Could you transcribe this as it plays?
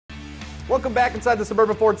Welcome back inside the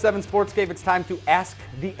Suburban Ford 7 Sports Cave. It's time to ask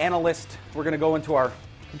the analyst. We're going to go into our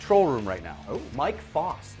control room right now. Oh. Mike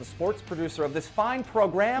Foss, the sports producer of this fine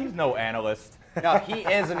program. He's no analyst. No, he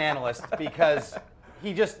is an analyst because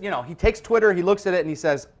he just, he takes Twitter, he looks at it, and he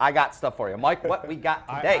says, I got stuff for you. Mike, what we got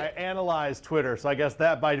today? I analyze Twitter, so I guess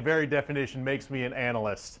that by very definition makes me an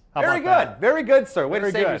analyst. Very good. Very good, sir. Way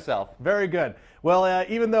to save yourself. Very good. Well,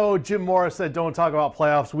 even though Jim Morris said don't talk about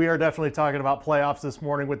playoffs, we are definitely talking about playoffs this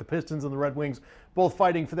morning with the Pistons and the Red Wings both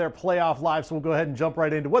fighting for their playoff lives. So we'll go ahead and jump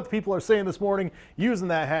right into what the people are saying this morning using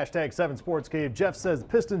that hashtag 7SportsCave. Jeff says the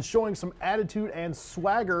Pistons showing some attitude and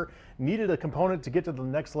swagger, needed a component to get to the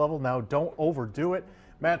next level. Now don't overdo it.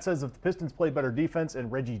 Matt says if the Pistons play better defense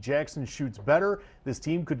and Reggie Jackson shoots better, this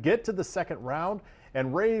team could get to the second round.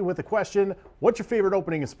 And Ray with a question, what's your favorite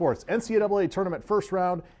opening in sports? NCAA tournament first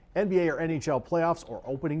round, NBA or NHL playoffs, or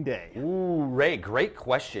opening day? Ooh, Ray, great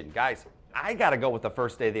question. Guys, I got to go with the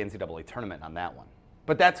first day of the NCAA tournament on that one.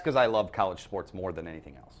 But that's because I love college sports more than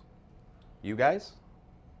anything else. You guys?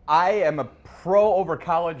 I am a pro over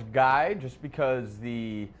college guy just because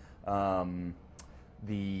the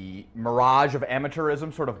mirage of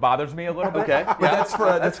amateurism sort of bothers me a little bit. Okay. But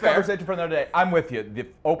that's conversation for another day. I'm with you. The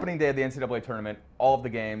opening day of the NCAA tournament, all of the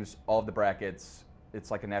games, all of the brackets, it's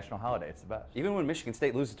like a national holiday. It's the best. Even when Michigan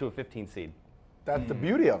State loses to a 15 seed. That's the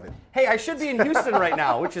beauty of it. Hey, I should be in Houston right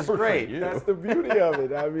now, which is great. That's the beauty of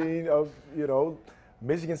it. I mean,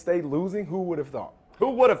 Michigan State losing, who would have thought? Who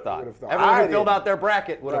would have thought? Everyone who filled out their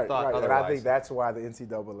bracket would have thought otherwise. And I think that's why the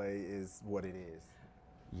NCAA is what it is.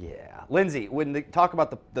 Yeah. Lindsey, when they talk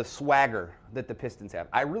about the swagger that the Pistons have,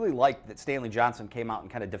 I really like that Stanley Johnson came out and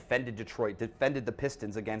kind of defended Detroit, defended the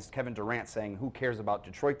Pistons against Kevin Durant, saying, who cares about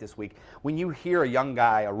Detroit this week? When you hear a young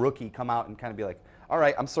guy, a rookie, come out and kind of be like, all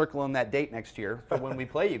right, I'm circling that date next year for when we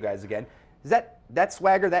play you guys again. Is that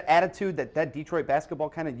swagger, that attitude, that Detroit basketball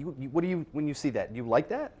kind of, what do you, when you see that, do you like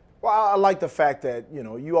that? Well, I like the fact that,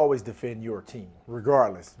 you always defend your team,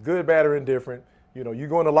 regardless. Good, bad, or indifferent. You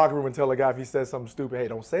go in the locker room and tell a guy if he says something stupid, hey,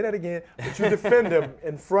 don't say that again. But you defend him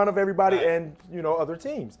in front of everybody and, other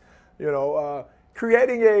teams.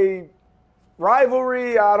 Creating a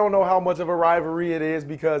rivalry, I don't know how much of a rivalry it is,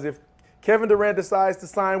 because if Kevin Durant decides to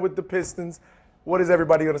sign with the Pistons, what is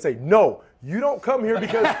everybody going to say? No, you don't come here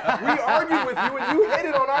because we argued with you and you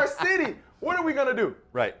hated on our city. What are we going to do?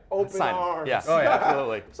 Right. Open arms. Yes. Oh, yeah,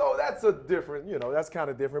 absolutely. So that's a different, that's kind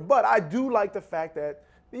of different. But I do like the fact that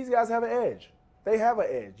these guys have an edge. They have an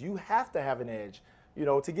edge. You have to have an edge,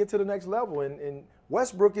 to get to the next level. And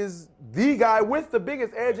Westbrook is the guy with the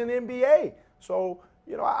biggest edge in the NBA. So,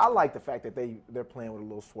 I like the fact that they're playing with a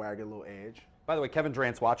little swagger, a little edge. By the way, Kevin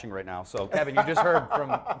Durant's watching right now. So, Kevin, you just heard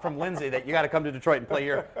from Lindsey that you got to come to Detroit and play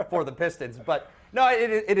here for the Pistons. But, no,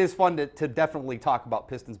 it is fun to definitely talk about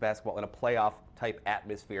Pistons basketball in a playoff-type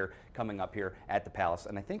atmosphere coming up here at the Palace.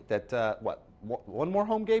 And I think that, one more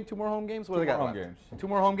home game, two more home games? What do they got left? 2 more home games. 2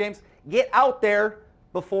 more home games. Get out there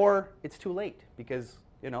before it's too late because,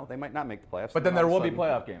 they might not make the playoffs. But then there will be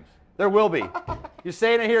playoff games. There will be. You're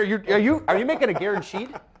saying it here. Are you making a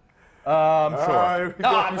guaranteed? I'm sure. No,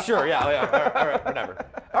 I'm sure. Yeah. All right. Whatever.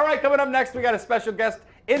 All right. Coming up next, we got a special guest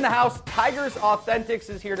in the house. Tigers Authentics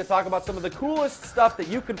is here to talk about some of the coolest stuff that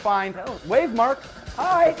you can find. Oh, wave, Mark.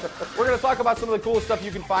 Hi. We're going to talk about some of the coolest stuff you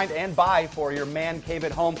can find and buy for your man cave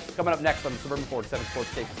at home. Coming up next on the Suburban Ford 7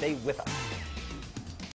 Sports Cave. Stay with us.